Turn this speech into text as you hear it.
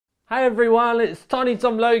Hi everyone, it's Tiny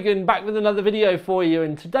Tom Logan back with another video for you,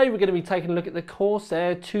 and today we're going to be taking a look at the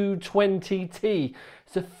Corsair 220T.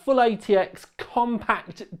 It's a full ATX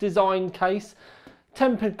compact design case,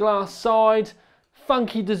 tempered glass side,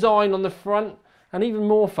 funky design on the front, and even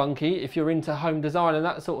more funky if you're into home design and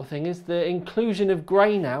that sort of thing is the inclusion of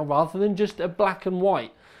grey now rather than just a black and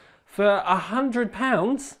white. For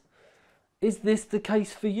 £100, is this the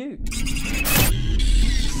case for you?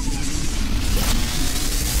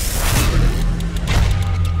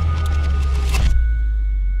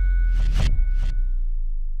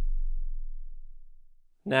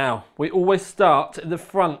 Now, we always start at the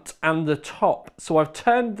front and the top. So I've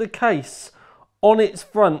turned the case on its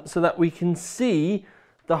front so that we can see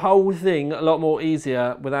the whole thing a lot more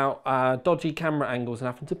easier without dodgy camera angles and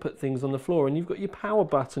having to put things on the floor. And you've got your power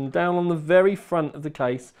button down on the very front of the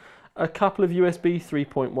case, a couple of USB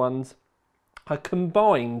 3.1s, a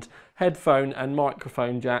combined headphone and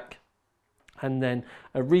microphone jack, and then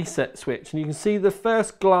a reset switch. And you can see the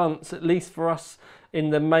first glance, at least for us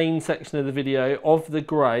in the main section of the video, of the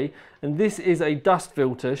grey, and this is a dust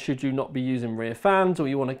filter should you not be using rear fans or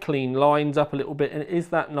you want to clean lines up a little bit, and it is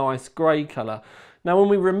that nice grey colour. Now when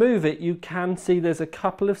we remove it, you can see there's a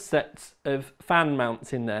couple of sets of fan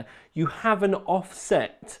mounts in there. You have an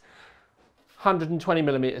offset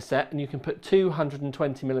 120mm set, and you can put two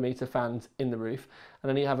 120mm fans in the roof, and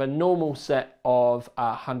then you have a normal set of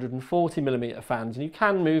 140mm fans, and you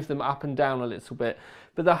can move them up and down a little bit,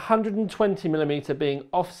 but the 120mm being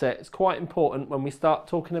offset is quite important when we start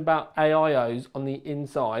talking about AIOs on the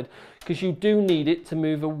inside, because you do need it to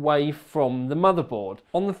move away from the motherboard.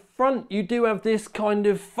 On the front you do have this kind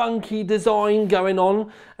of funky design going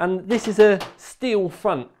on, and this is a steel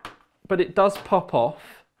front, but it does pop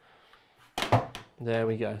off. There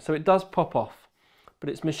we go. So it does pop off, but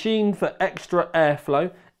it's machined for extra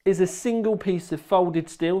airflow. Is a single piece of folded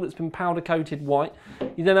steel that's been powder coated white.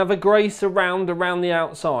 You then have a grey surround around the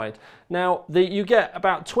outside. Now you get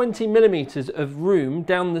about 20mm of room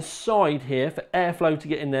down the side here for airflow to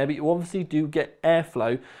get in there, but you obviously do get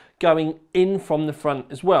airflow going in from the front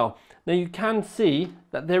as well. Now you can see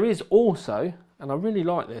that there is also, and I really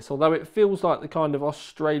like this, although it feels like the kind of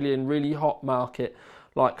Australian really hot market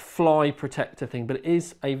like fly protector thing, but it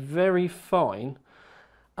is a very fine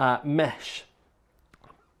mesh.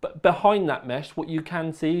 But behind that mesh, what you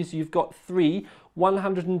can see is you've got three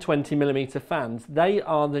 120mm fans. They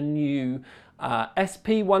are the new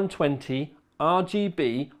SP120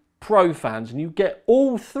 RGB Pro fans, and you get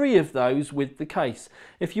all three of those with the case.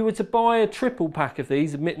 If you were to buy a triple pack of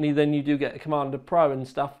these, admittedly then you do get a Commander Pro and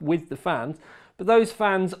stuff with the fans, but those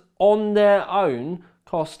fans on their own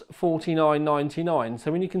cost $49.99.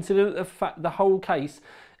 So when you consider that the whole case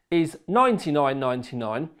is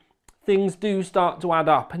 $99.99, things do start to add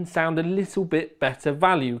up and sound a little bit better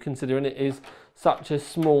value considering it is such a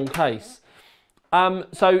small case.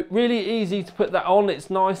 So really easy to put that on. It's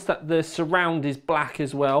nice that the surround is black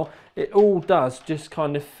as well. It all does just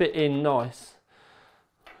kind of fit in nice.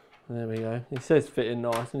 There we go. He says fit in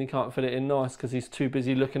nice and he can't fit it in nice because he's too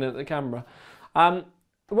busy looking at the camera.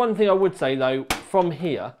 One thing I would say though, from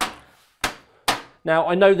here, now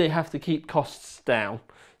I know they have to keep costs down,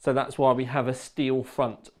 so that's why we have a steel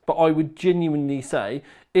front, but I would genuinely say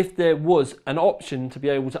if there was an option to be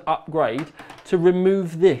able to upgrade, to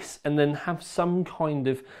remove this and then have some kind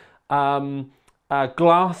of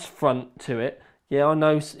glass front to it. Yeah, I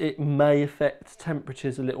know it may affect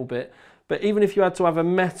temperatures a little bit, but even if you had to have a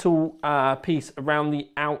metal piece around the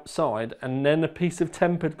outside and then a piece of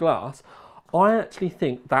tempered glass, I actually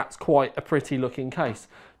think that's quite a pretty looking case,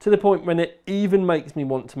 to the point when it even makes me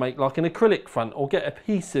want to make like an acrylic front or get a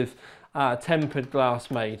piece of tempered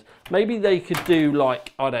glass made. Maybe they could do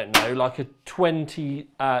like, I don't know, like a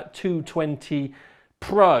 220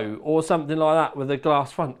 Pro or something like that with a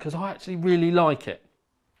glass front, because I actually really like it.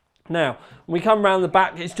 Now, when we come around the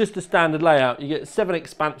back, it's just a standard layout. You get 7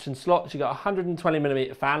 expansion slots. You've got a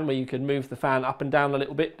 120mm fan where you can move the fan up and down a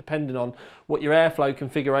little bit depending on what your airflow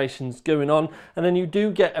configuration's going on. And then you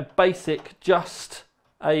do get a basic, just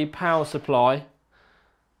a power supply,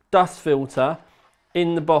 dust filter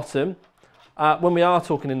in the bottom. When we are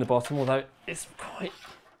talking in the bottom, although it's quite...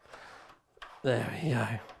 There we go.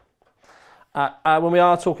 When we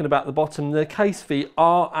are talking about the bottom, the case feet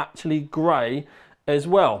are actually grey as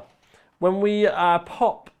well. When we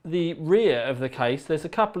pop the rear of the case, there's a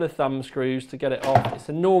couple of thumb screws to get it off. It's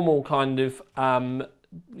a normal kind of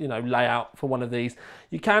layout for one of these.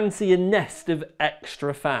 You can see a nest of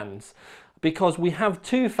extra fans because we have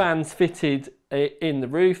 2 fans fitted in the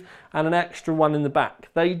roof and an extra one in the back.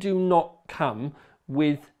 They do not come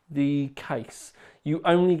with the case. You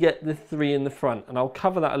only get the 3 in the front, and I'll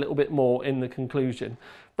cover that a little bit more in the conclusion.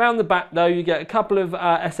 Round the back though, you get a couple of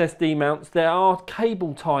SSD mounts. There are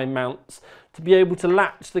cable tie mounts to be able to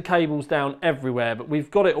latch the cables down everywhere, but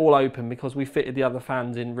we've got it all open because we fitted the other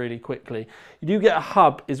fans in really quickly. You do get a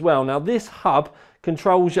hub as well. Now this hub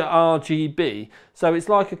controls your RGB, so it's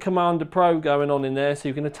like a Commander Pro going on in there, so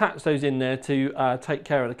you can attach those in there to take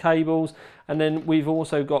care of the cables. And then we've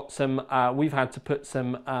also got some, we've had to put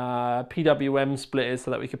some PWM splitters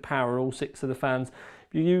so that we could power all 6 of the fans.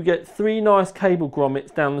 You get 3 nice cable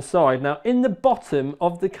grommets down the side. Now in the bottom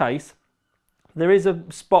of the case, there is a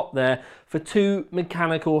spot there for 2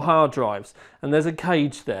 mechanical hard drives, and there's a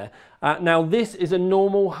cage there. Now this is a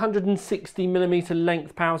normal 160mm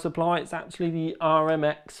length power supply. It's actually the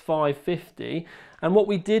RMX 550, and what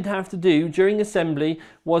we did have to do during assembly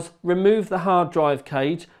was remove the hard drive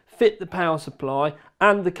cage, fit the power supply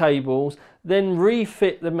and the cables, then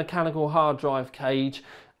refit the mechanical hard drive cage,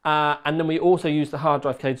 and then we also use the hard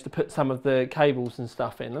drive cage to put some of the cables and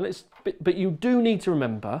stuff in. And but you do need to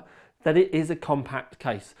remember that it is a compact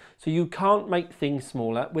case, so you can't make things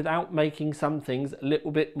smaller without making some things a little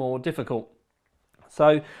bit more difficult.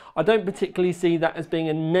 So I don't particularly see that as being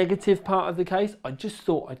a negative part of the case. I just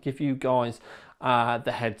thought I'd give you guys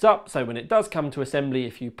the heads up, so when it does come to assembly,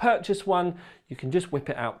 if you purchase one, you can just whip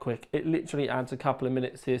it out quick. It literally adds a couple of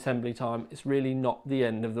minutes to the assembly time. It's really not the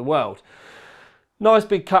end of the world. Nice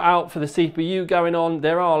big cutout for the CPU going on.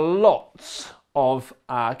 There are lots of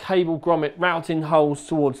cable grommet routing holes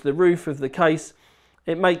towards the roof of the case.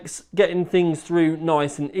 It makes getting things through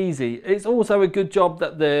nice and easy. It's also a good job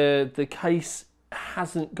that the case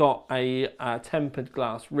hasn't got a tempered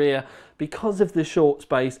glass rear. Because of the short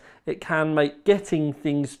space, it can make getting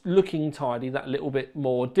things looking tidy that little bit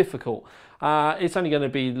more difficult. It's only going to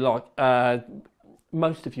be like,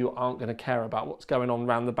 most of you aren't going to care about what's going on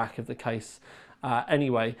around the back of the case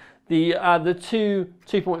anyway. The 2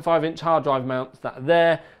 2.5-inch hard drive mounts that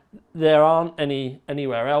are there aren't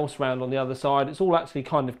anywhere else round on the other side. It's all actually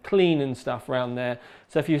kind of clean and stuff around there.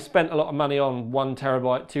 So if you've spent a lot of money on 1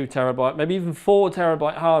 terabyte, 2 terabyte, maybe even 4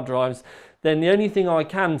 terabyte hard drives, then the only thing I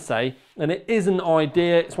can say, and it is an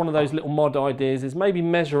idea, it's one of those little mod ideas, is maybe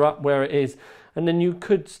measure up where it is, and then you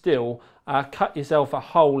could still cut yourself a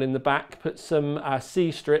hole in the back, put some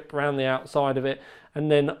C-strip around the outside of it, and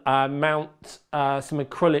then mount some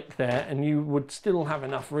acrylic there, and you would still have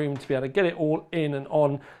enough room to be able to get it all in and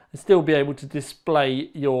on and still be able to display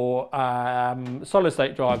your solid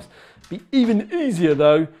state drives. Be even easier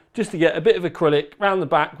though, just to get a bit of acrylic around the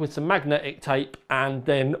back with some magnetic tape, and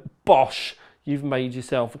then bosh, you've made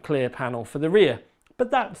yourself a clear panel for the rear. But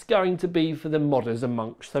that's going to be for the modders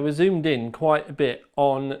amongst. So we're zoomed in quite a bit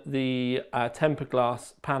on the tempered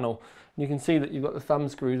glass panel. You can see that you've got the thumb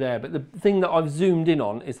screw there, but the thing that I've zoomed in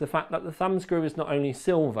on is the fact that the thumb screw is not only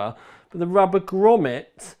silver, but the rubber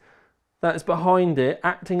grommet that's behind it,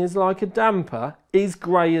 acting as like a damper, is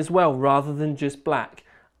grey as well, rather than just black.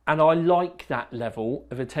 And I like that level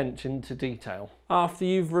of attention to detail. After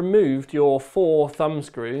you've removed your 4 thumb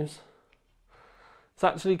screws, it's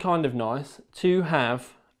actually kind of nice to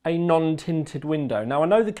have a non-tinted window. Now I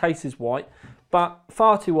know the case is white, but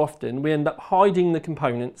far too often we end up hiding the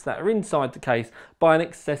components that are inside the case by an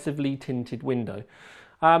excessively tinted window.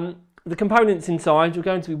 The components inside, you're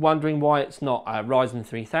going to be wondering why it's not a Ryzen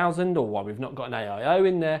 3000 or why we've not got an AIO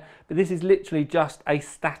in there, but this is literally just a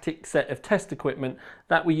static set of test equipment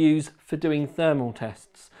that we use for doing thermal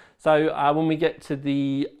tests. So when we get to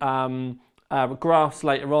the graphs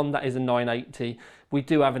later on, that is a 980. We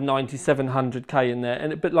do have a 9700K in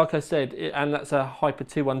there, but like I said, and that's a Hyper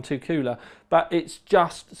 212 cooler, but it's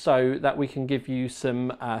just so that we can give you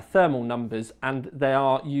some thermal numbers, and they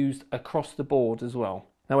are used across the board as well.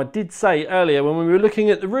 Now I did say earlier when we were looking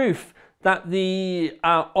at the roof that the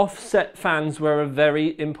offset fans were a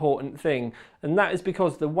very important thing, and that is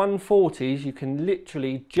because the 140s, you can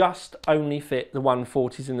literally just only fit the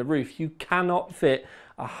 140s in the roof. You cannot fit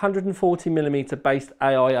a 140mm based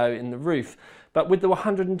AIO in the roof. But with the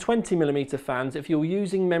 120mm fans, if you're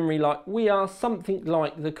using memory like we are, something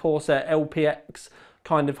like the Corsair LPX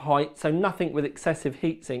kind of height, so nothing with excessive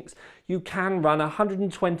heat sinks, you can run a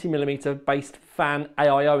 120mm based fan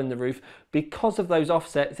AIO in the roof. Because of those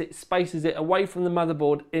offsets, it spaces it away from the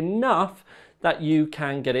motherboard enough that you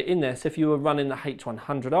can get it in there. So if you were running the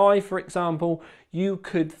H100i, for example, you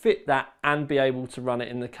could fit that and be able to run it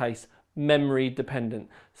in the case, memory dependent.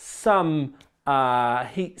 Some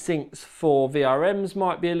heat sinks for VRMs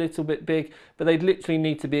might be a little bit big, but they'd literally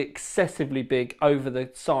need to be excessively big over the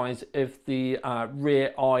size of the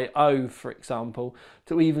rear IO, for example,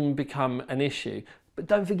 to even become an issue. But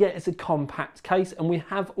don't forget it's a compact case, and we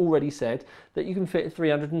have already said that you can fit a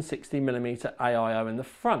 360mm AIO in the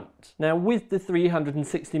front. Now with the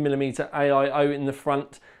 360mm AIO in the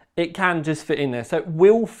front, it can just fit in there. So it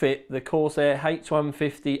will fit the Corsair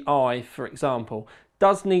H150i, for example.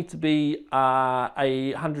 Does need to be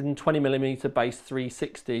a 120mm base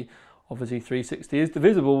 360. Obviously 360 is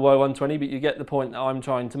divisible by 120, but you get the point that I'm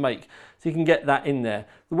trying to make. So you can get that in there.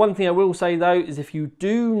 The one thing I will say though is if you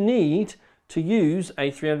do need to use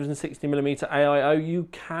a 360mm AIO, you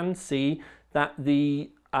can see that the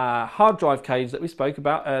hard drive cage that we spoke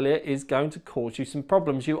about earlier is going to cause you some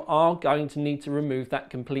problems. You are going to need to remove that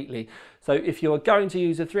completely. So if you are going to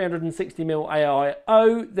use a 360mm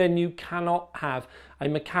AIO, then you cannot have a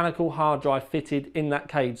mechanical hard drive fitted in that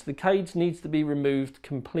cage. The cage needs to be removed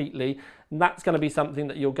completely, and that's going to be something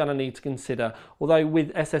that you're going to need to consider. Although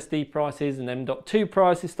with SSD prices and M.2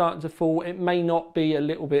 prices starting to fall, it may not be a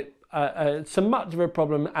little bit so much of a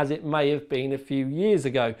problem as it may have been a few years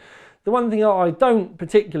ago. The one thing I don't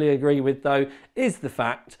particularly agree with though is the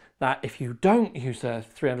fact that if you don't use a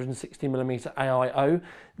 360mm AIO,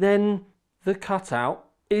 then the cutout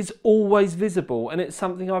is always visible, and it's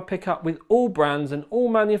something I pick up with all brands and all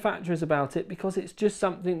manufacturers about it, because it's just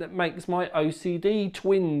something that makes my OCD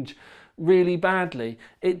twinge really badly.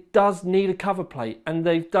 It does need a cover plate, and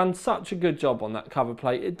they've done such a good job on that cover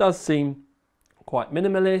plate. It does seem quite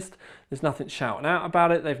minimalist. There's nothing shouting out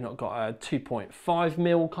about it. They've not got a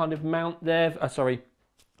 2.5mm kind of mount there,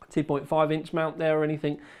 2.5 inch mount there or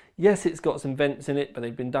anything. Yes, it's got some vents in it, but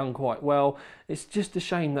they've been done quite well. It's just a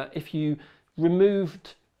shame that if you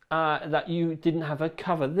removed that you didn't have a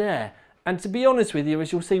cover there. And to be honest with you,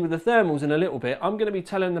 as you'll see with the thermals in a little bit, I'm going to be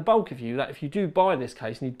telling the bulk of you that if you do buy this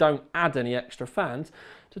case and you don't add any extra fans,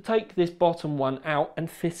 to take this bottom one out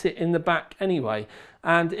and fit it in the back anyway.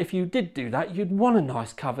 And if you did do that, you'd want a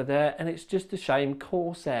nice cover there, and it's just a shame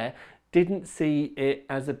Corsair didn't see it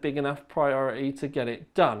as a big enough priority to get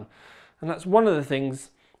it done. And that's one of the things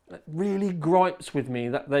that really gripes with me,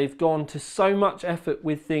 that they've gone to so much effort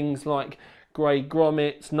with things like grey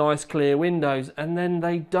grommets, nice clear windows, and then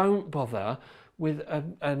they don't bother with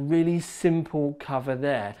a really simple cover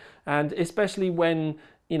there. And especially when,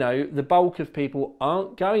 you know, the bulk of people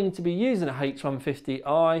aren't going to be using a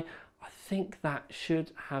H150i, I think that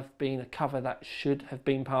should have been a cover that should have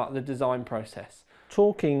been part of the design process.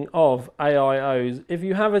 Talking of AIOs, if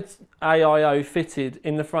you have an AIO fitted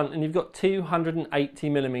in the front and you've got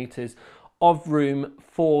 280mm of room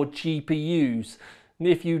for GPUs,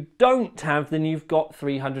 if you don't have, then you've got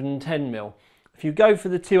 310mm. If you go for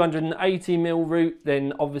the 280mm route,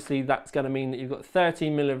 then obviously that's going to mean that you've got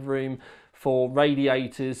 30mm of room for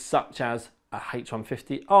radiators such as a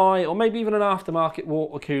H150i, or maybe even an aftermarket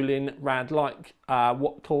water cooling rad like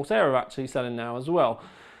what Corsair are actually selling now as well.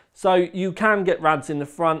 So you can get rads in the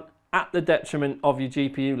front at the detriment of your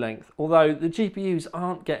GPU length, although the GPUs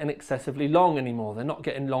aren't getting excessively long anymore. They're not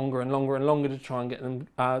getting longer and longer and longer to try and get them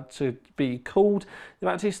to be cooled. They've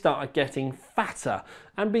actually started getting fatter,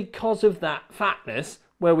 and because of that fatness,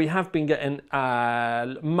 where we have been getting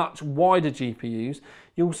much wider GPUs,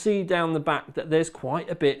 you'll see down the back that there's quite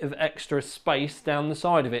a bit of extra space down the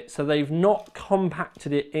side of it. So they've not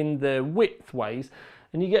compacted it in the width ways,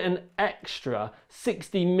 and you get an extra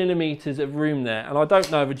 60mm of room there. And I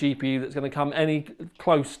don't know of a GPU that's going to come any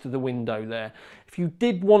close to the window there. If you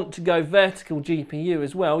did want to go vertical GPU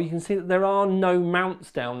as well, you can see that there are no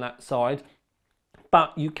mounts down that side,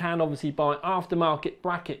 but you can obviously buy aftermarket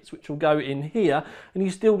brackets which will go in here, and you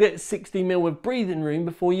still get 60mm of breathing room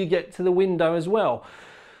before you get to the window as well.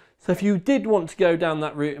 So if you did want to go down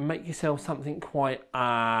that route and make yourself something quite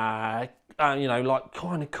you know, like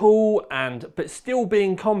kind of cool but still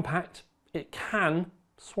being compact, it can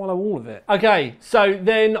swallow all of it. Okay, so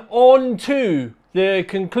then on to the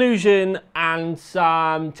conclusion and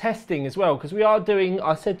some testing as well, because we are doing,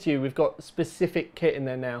 I said to you, we've got specific kit in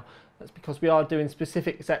there now. That's because we are doing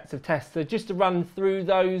specific sets of tests. So just to run through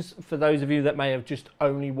those, for those of you that may have just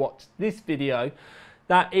only watched this video,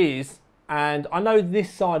 that is, and I know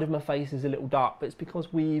this side of my face is a little dark, but it's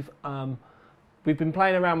because we've been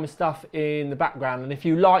playing around with stuff in the background, and if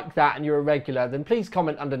you like that and you're a regular, then please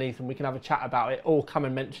comment underneath and we can have a chat about it, or come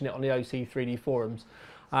and mention it on the OC3D forums.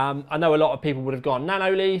 I know a lot of people would have gone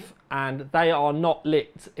Nanoleaf, and they are not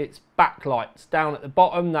lit. It's backlights down at the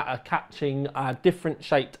bottom that are catching different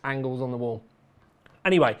shaped angles on the wall.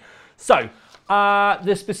 Anyway, so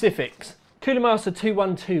the specifics. Cooler Master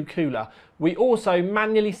 212 cooler. We also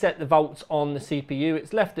manually set the volts on the CPU.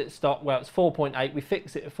 It's left at stock, well, it's 4.8. We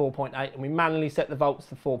fix it at 4.8, and we manually set the volts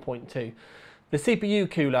to 4.2. The CPU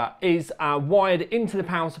cooler is wired into the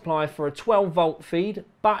power supply for a 12-volt feed,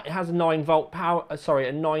 but it has a 9-volt a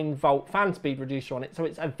 9-volt fan speed reducer on it, so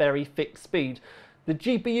it's a very fixed speed. The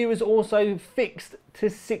GPU is also fixed to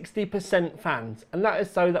 60% fans, and that is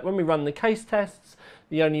so that when we run the case tests,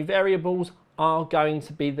 the only variables are going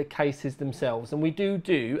to be the cases themselves. And we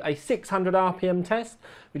do a 600 RPM test,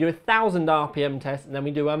 we do a 1000 RPM test, and then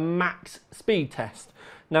we do a max speed test.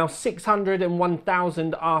 Now 600 and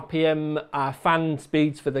 1000 RPM fan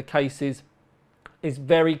speeds for the cases is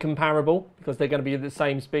very comparable because they're going to be at the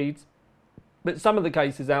same speeds. But some of the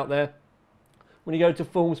cases out there, when you go to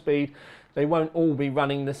full speed, they won't all be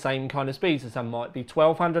running the same kind of speed. So some might be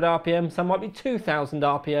 1200 RPM, some might be 2000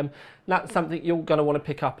 RPM. That's something you're going to want to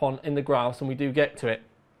pick up on in the graphs, and we do get to it.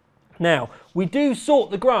 Now, we do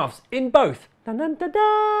sort the graphs in both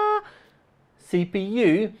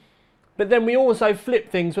CPU, but then we also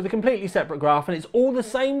flip things with a completely separate graph, and it's all the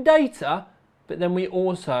same data, but then we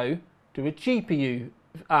also do a GPU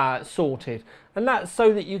sorted. And that's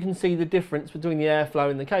so that you can see the difference between the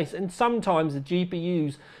airflow in the case. And sometimes the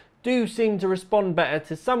GPUs do seem to respond better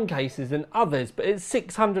to some cases than others, but it's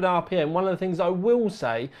 600 RPM. One of the things I will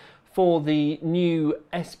say for the new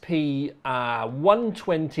SP120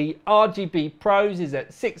 RGB Pros is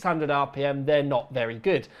at 600 RPM, they're not very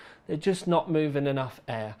good. They're just not moving enough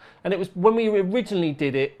air. And it was when we originally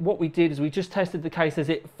did it, what we did is we just tested the case as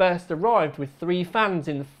it first arrived with 3 fans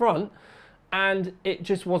in the front, and it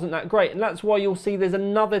just wasn't that great. And that's why you'll see there's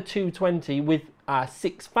another 220 with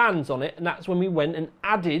 6 fans on it, and that's when we went and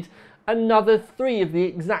added another 3 of the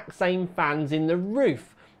exact same fans in the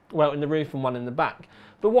roof. Well, in the roof and 1 in the back.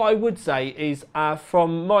 But what I would say is,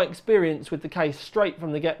 from my experience with the case straight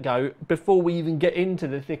from the get-go, before we even get into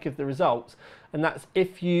the thick of the results, and that's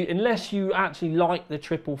unless you actually like the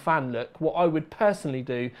triple fan look, what I would personally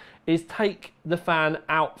do is take the fan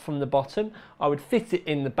out from the bottom. I would fit it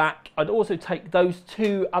in the back. I'd also take those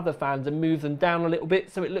 2 other fans and move them down a little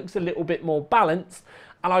bit so it looks a little bit more balanced,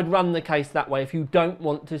 and I'd run the case that way if you don't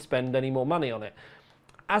want to spend any more money on it.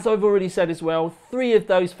 As I've already said as well, 3 of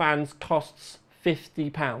those fans costs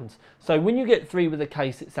 £50. So when you get 3 with a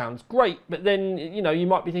case, it sounds great, but then, you know, you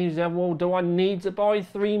might be thinking, well, do I need to buy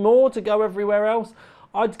 3 more to go everywhere else?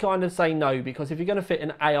 I'd kind of say no, because if you're going to fit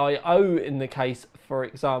an AIO in the case, for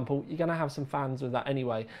example, you're going to have some fans with that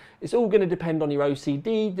anyway. It's all going to depend on your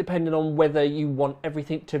OCD, depending on whether you want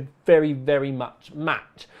everything to very, very much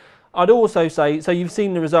match. I'd also say, so you've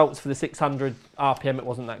seen the results for the 600 RPM, it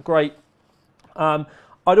wasn't that great.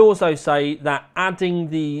 I'd also say that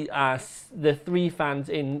adding the 3 fans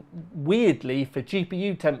in, weirdly, for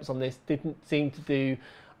GPU temps on this didn't seem to do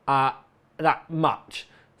that much.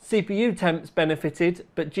 CPU temps benefited,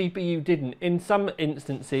 but GPU didn't. In some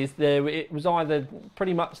instances, it was either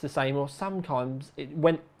pretty much the same, or sometimes it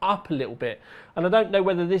went up a little bit. And I don't know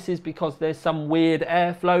whether this is because there's some weird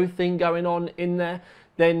airflow thing going on in there.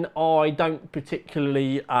 Then I don't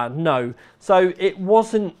particularly know. So it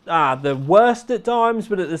wasn't the worst at times,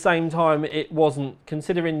 but at the same time it wasn't,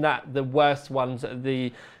 considering that the worst ones are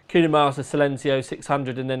the Cunemaster Silencio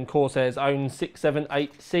 600 and then Corsair's own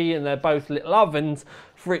 678C, and they're both little ovens,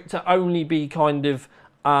 for it to only be kind of,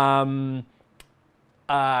 you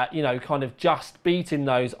know, kind of just beating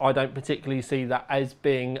those, I don't particularly see that as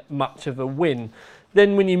being much of a win.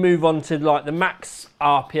 Then when you move on to like the max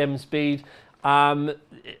RPM speed,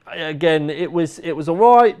 again, it was all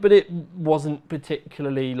right, but it wasn't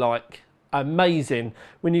particularly like amazing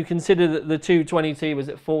when you consider that the 220T was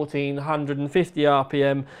at 1450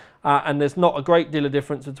 RPM, and there's not a great deal of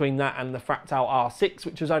difference between that and the Fractal R6,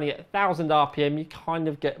 which was only at 1000 RPM. You kind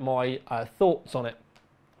of get my thoughts on it,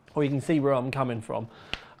 or you can see where I'm coming from.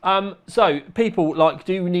 So people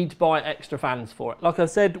do you need to buy extra fans for it? Like I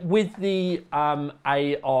said, with the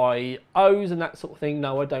AIOs and that sort of thing,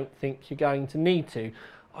 no, I don't think you're going to need to.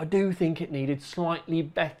 I do think it needed slightly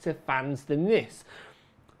better fans than this.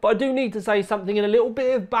 But I do need to say something in a little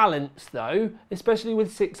bit of balance though, especially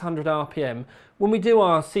with 600 RPM. When we do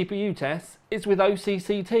our CPU tests, it's with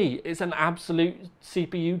OCCT. It's an absolute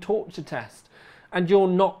CPU torture test. And you're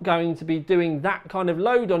not going to be doing that kind of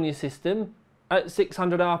load on your system at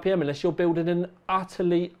 600 RPM unless you're building an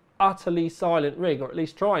utterly silent rig, or at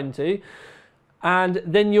least trying to. And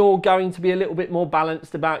then you're going to be a little bit more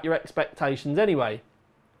balanced about your expectations anyway.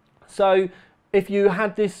 So if you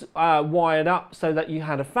had this wired up so that you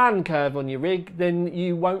had a fan curve on your rig, then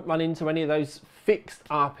you won't run into any of those fixed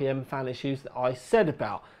RPM fan issues that I said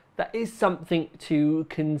about. That is something to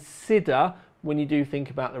consider when you do think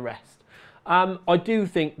about the rest. I do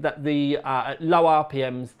think that the at low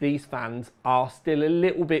RPMs, these fans are still a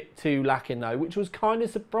little bit too lacking though, which was kind of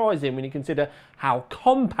surprising when you consider how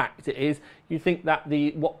compact it is. You think that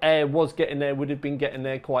what air was getting there would have been getting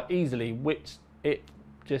there quite easily, which it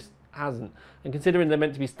just hasn't. And considering they're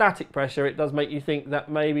meant to be static pressure, it does make you think that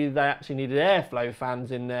maybe they actually needed airflow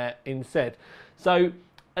fans in there instead. So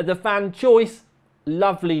the fan choice,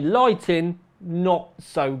 lovely lighting, not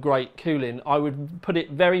so great cooling. I would put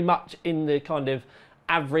it very much in the kind of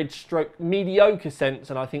average stroke mediocre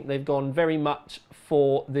sense, and I think they've gone very much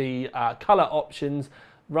for the colour options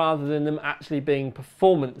rather than them actually being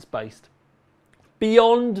performance based.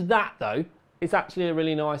 Beyond that though, it's actually a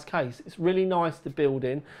really nice case. It's really nice to build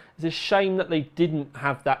in. It's a shame that they didn't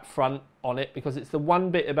have that front on it, because it's the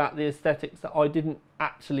one bit about the aesthetics that I didn't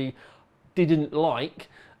like.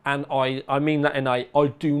 And I mean that in I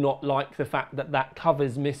do not like the fact that that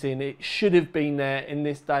cover's missing. It should have been there in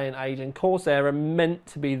this day and age, and Corsair are meant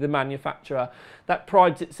to be the manufacturer that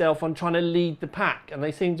prides itself on trying to lead the pack, and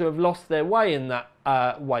they seem to have lost their way in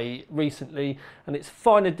that way recently. And it's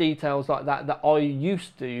finer details like that that I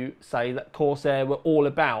used to say that Corsair were all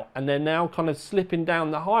about, and they're now kind of slipping down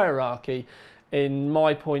the hierarchy in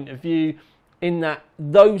my point of view, in that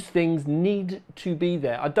those things need to be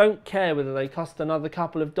there. I don't care whether they cost another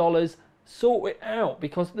couple of dollars, sort it out,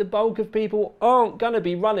 because the bulk of people aren't going to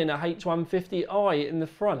be running a H150i in the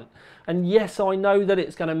front. And yes, I know that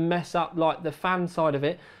it's going to mess up like the fan side of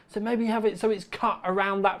it, so maybe have it so it's cut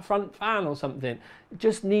around that front fan or something. It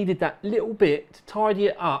just needed that little bit to tidy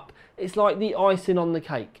it up. It's like the icing on the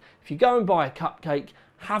cake. If you go and buy a cupcake,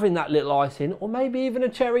 having that little icing, or maybe even a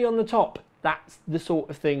cherry on the top, that's the sort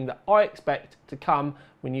of thing that I expect to come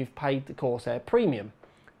when you've paid the Corsair premium.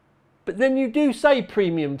 But then you do say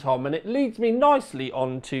premium, Tom, and it leads me nicely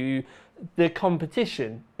on to the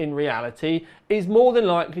competition in reality is more than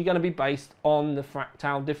likely going to be based on the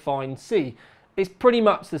Fractal Define C. It's pretty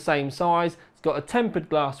much the same size. It's got a tempered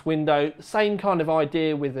glass window, same kind of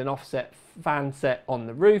idea with an offset fan set on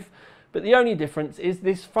the roof, but the only difference is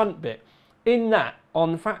this front bit. In that,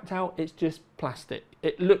 on the Fractal, it's just plastic.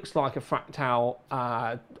 It looks like a Fractal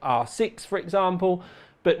R6, for example,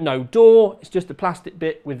 but no door. It's just a plastic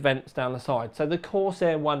bit with vents down the side. So the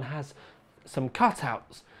Corsair one has some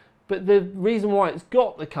cutouts, but the reason why it's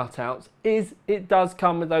got the cutouts is it does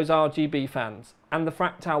come with those RGB fans, and the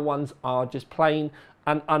Fractal ones are just plain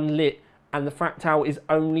and unlit, and the Fractal is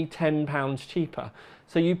only £10 cheaper.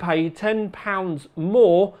 So you pay £10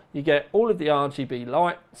 more, you get all of the RGB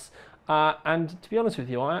lights. And to be honest with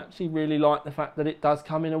you, I actually really like the fact that it does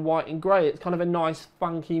come in a white and grey. It's kind of a nice,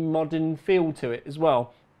 funky, modern feel to it as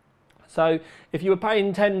well. So if you were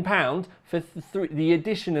paying £10 for the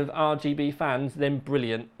addition of RGB fans, then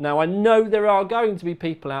brilliant. Now, I know there are going to be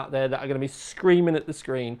people out there that are going to be screaming at the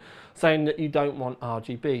screen saying that you don't want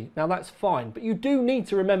RGB. Now, that's fine, but you do need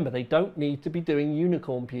to remember they don't need to be doing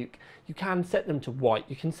unicorn puke. You can set them to white.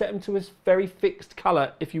 You can set them to a very fixed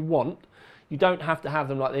colour if you want. You don't have to have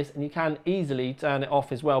them like this, and you can easily turn it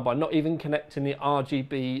off as well by not even connecting the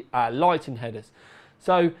RGB lighting headers.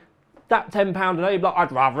 So that £10 a day, like,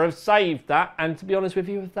 I'd rather have saved that. And to be honest with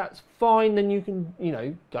you, if that's fine, then you can, you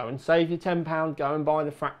know, go and save your £10, go and buy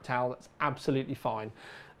the Fractal. That's absolutely fine.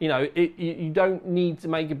 You know, you don't need to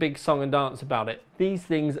make a big song and dance about it. These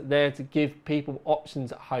things are there to give people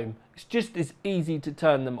options at home. It's just as easy to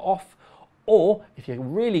turn them off, or if you're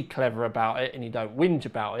really clever about it and you don't whinge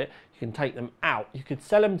about it, you can take them out. You could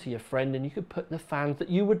sell them to your friend, and you could put the fans that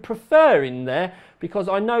you would prefer in there, because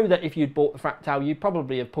I know that if you'd bought the Fractal, you'd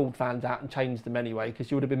probably have pulled fans out and changed them anyway, because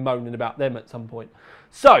you would have been moaning about them at some point.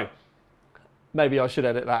 So maybe I should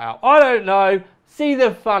edit that out. I don't know. See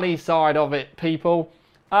the funny side of it, people.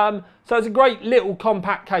 So it's a great little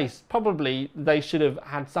compact case. Probably they should have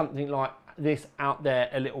had something like this out there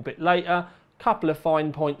a little bit later. Couple of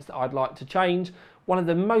fine points that I'd like to change. One of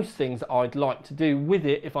the most things that I'd like to do with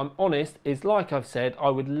it, if I'm honest, is, like I've said, I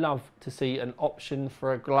would love to see an option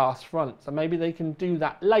for a glass front. So maybe they can do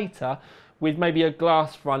that later with maybe a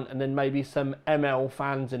glass front and then maybe some ML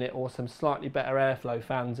fans in it, or some slightly better airflow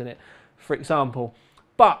fans in it, for example.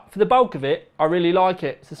 But for the bulk of it, I really like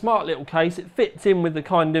it. It's a smart little case. It fits in with the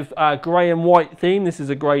kind of grey and white theme. This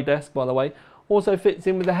is a grey desk, by the way. Also fits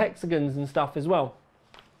in with the hexagons and stuff as well.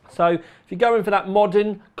 So if you're going for that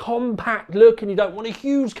modern, compact look and you don't want a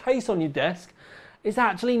huge case on your desk, it's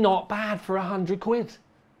actually not bad for £100.